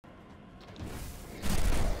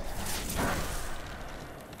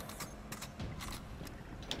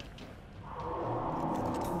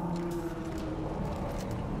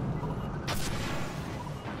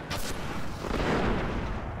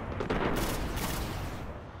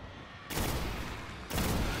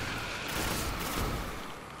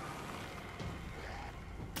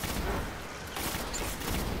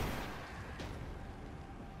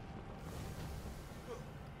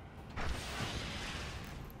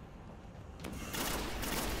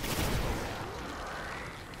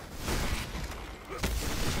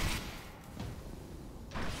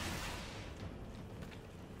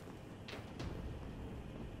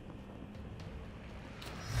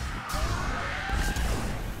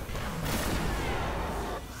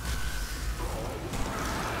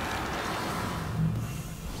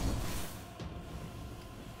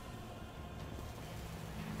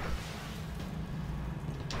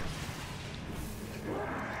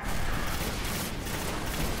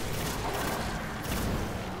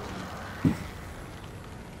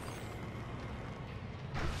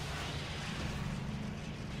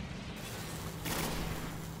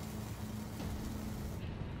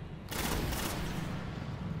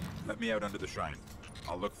Let me out under the shrine.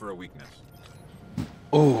 I'll look for a weakness.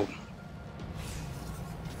 Oh.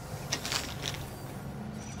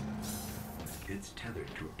 It's tethered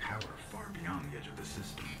to a power far beyond the edge of the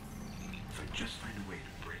system. If I just find a way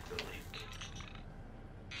to break the link.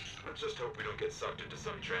 Let's just hope we don't get sucked into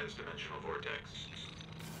some trans-dimensional vortex.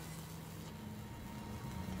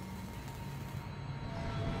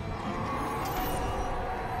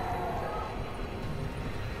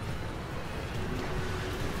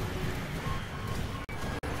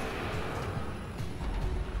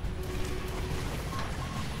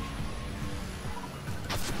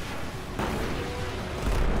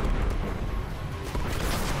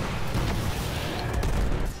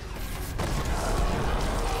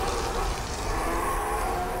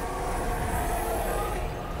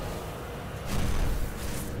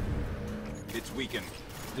 It's weakened.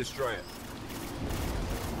 Destroy it.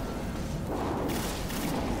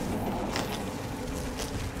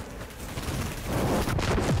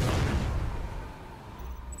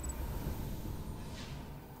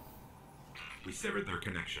 We severed their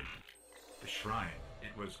connection. The shrine,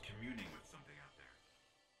 it was communing with something out there.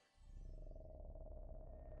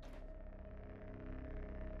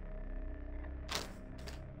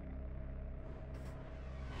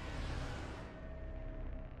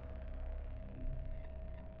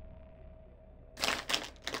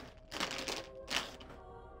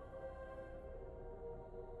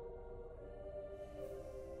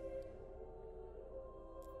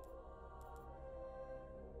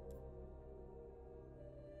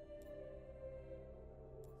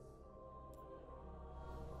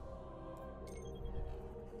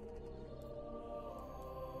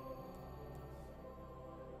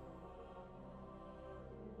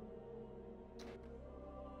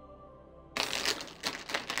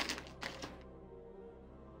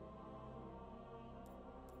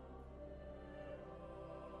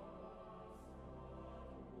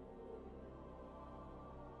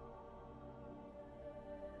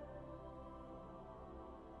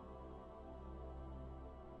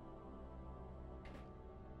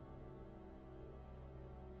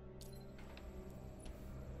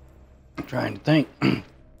 Trying to think.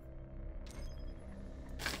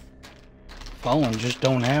 Fallen just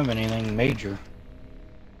don't have anything major.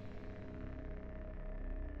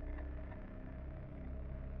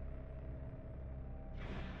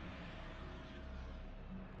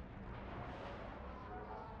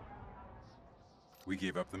 We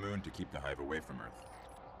gave up the moon to keep the Hive away from Earth.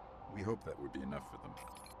 We hoped that would be enough for them.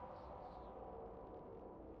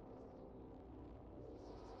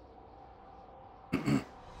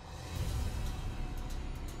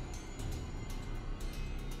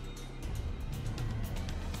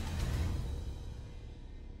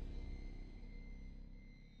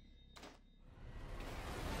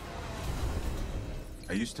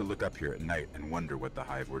 I used to look up here at night and wonder what the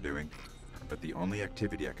Hive were doing, but the only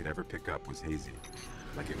activity I could ever pick up was hazy,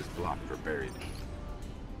 like it was blocked or buried.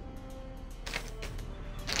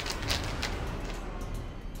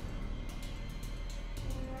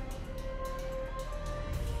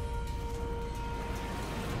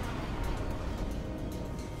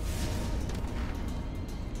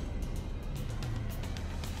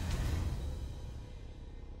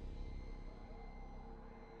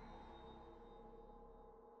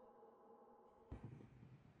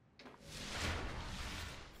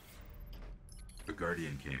 The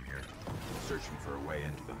Guardian came here, searching for a way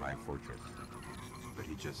into the Hive Fortress, but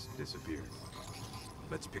he just disappeared.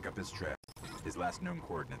 Let's pick up his trail. His last known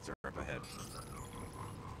coordinates are up ahead.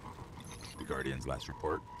 The Guardian's last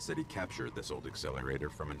report said he captured this old accelerator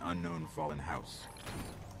from an unknown fallen house.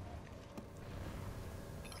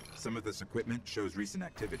 Some of this equipment shows recent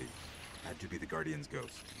activity. Had to be the Guardian's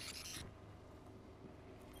ghost.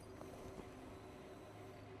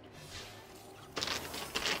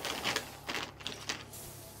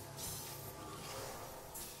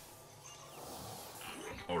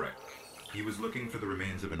 All right. He was looking for the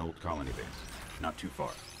remains of an old colony base. Not too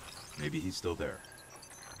far. Maybe he's still there.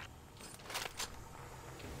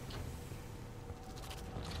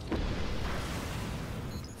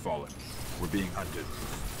 Fallen. We're being hunted.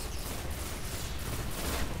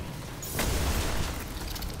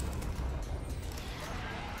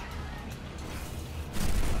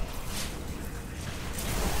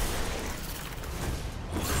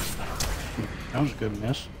 That was a good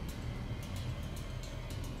miss.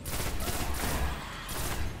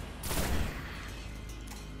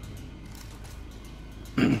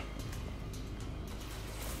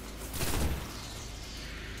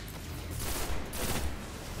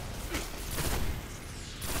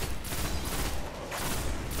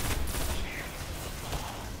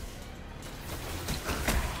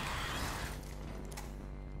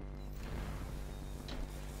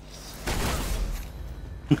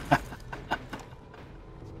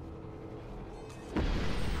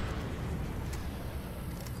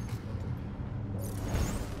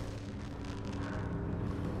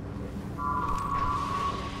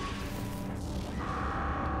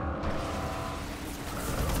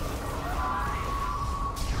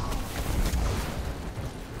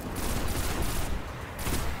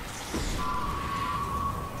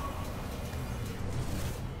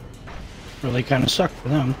 Really kind of sucked for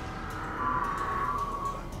them.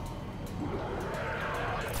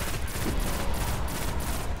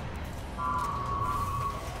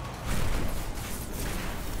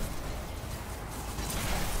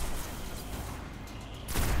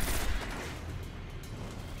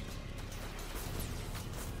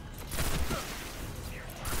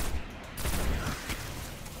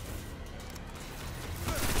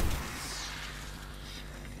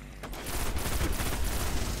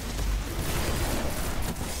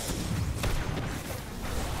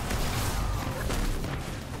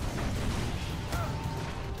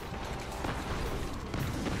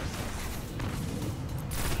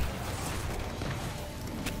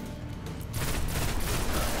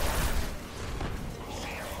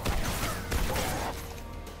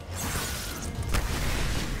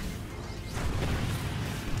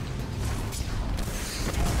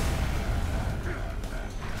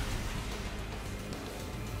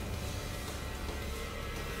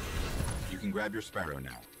 You can grab your Sparrow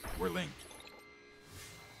now. We're linked.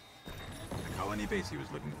 The colony base he was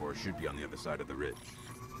looking for should be on the other side of the ridge.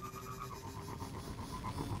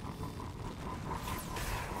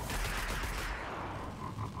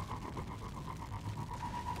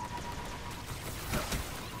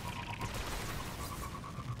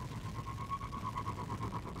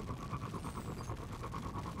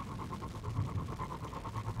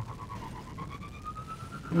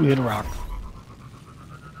 We hit a rock.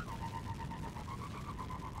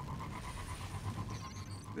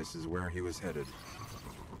 This is where he was headed.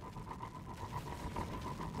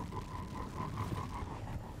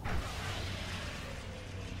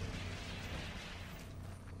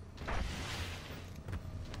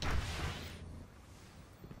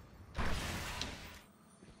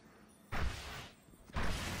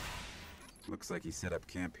 Looks like he set up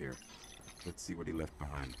camp here. Let's see what he left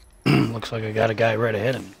behind. Looks like I got a guy right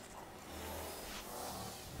ahead of me.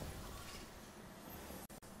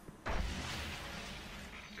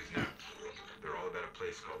 They're all about a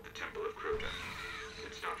place called the Temple of Crota.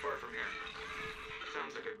 It's not far from here.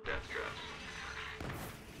 Sounds like a death trap.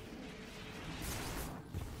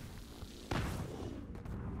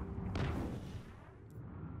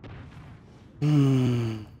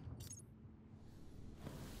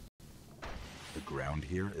 The ground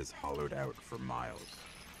here is hollowed out for miles.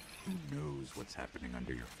 Who knows what's happening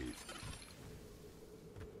under your feet?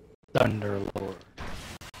 Thunderlord.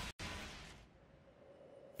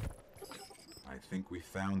 I think we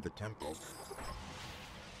found the temple.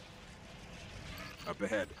 Up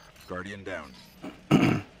ahead, Guardian down.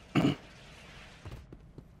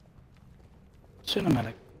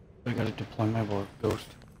 Cinematic. I gotta deploy my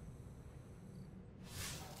ghost.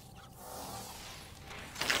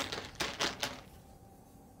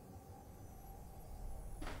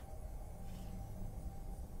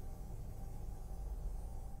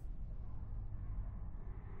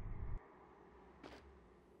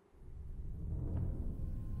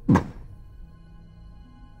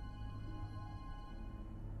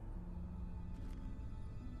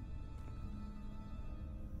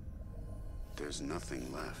 There's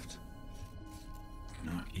nothing left.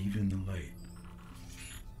 Not even the light.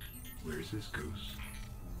 Where's this ghost?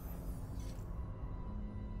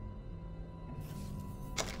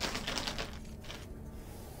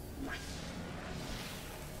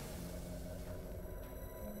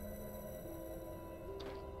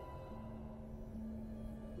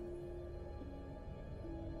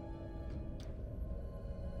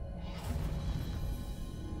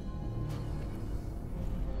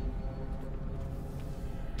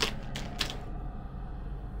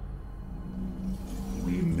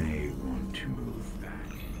 We may want to move back.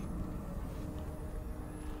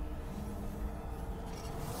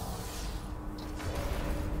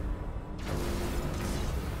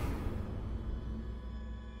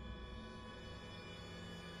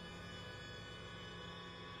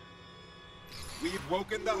 We've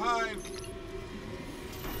woken the hive!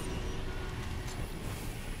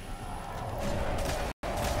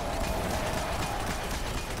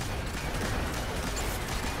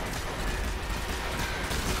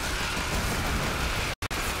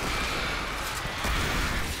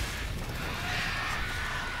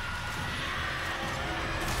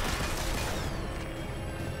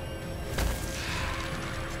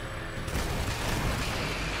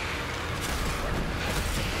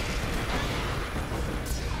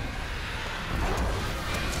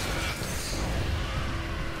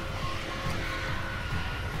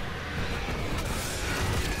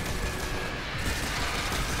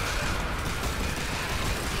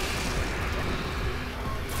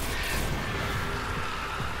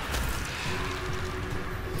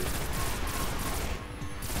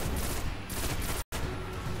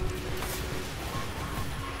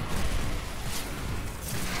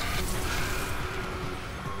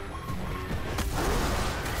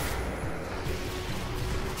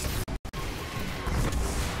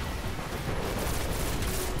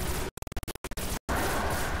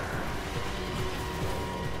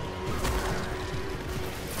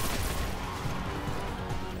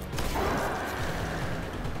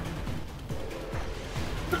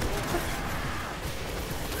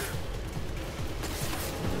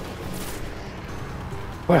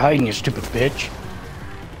 Quit hiding, you stupid bitch.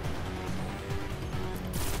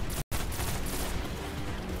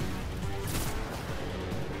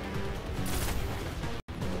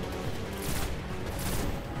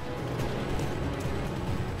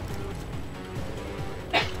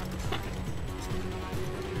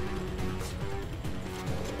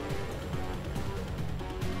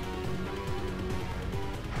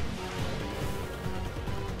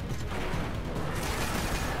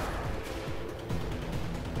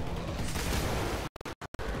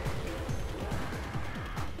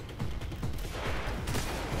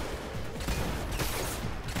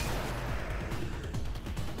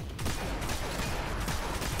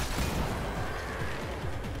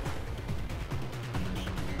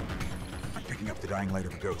 Up the dying light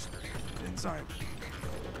of a ghost. Inside.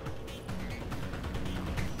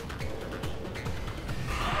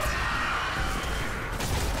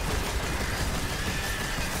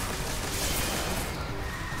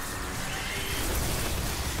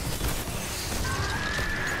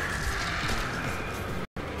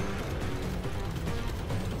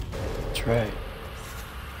 That's right.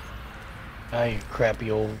 Ah, you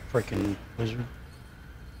crappy old freaking wizard.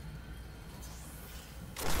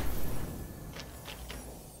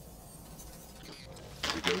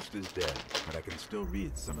 The ghost is dead, but I can still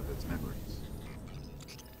read some of its memories.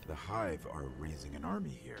 The Hive are raising an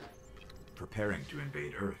army here, preparing to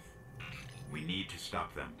invade Earth. We need to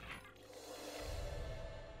stop them.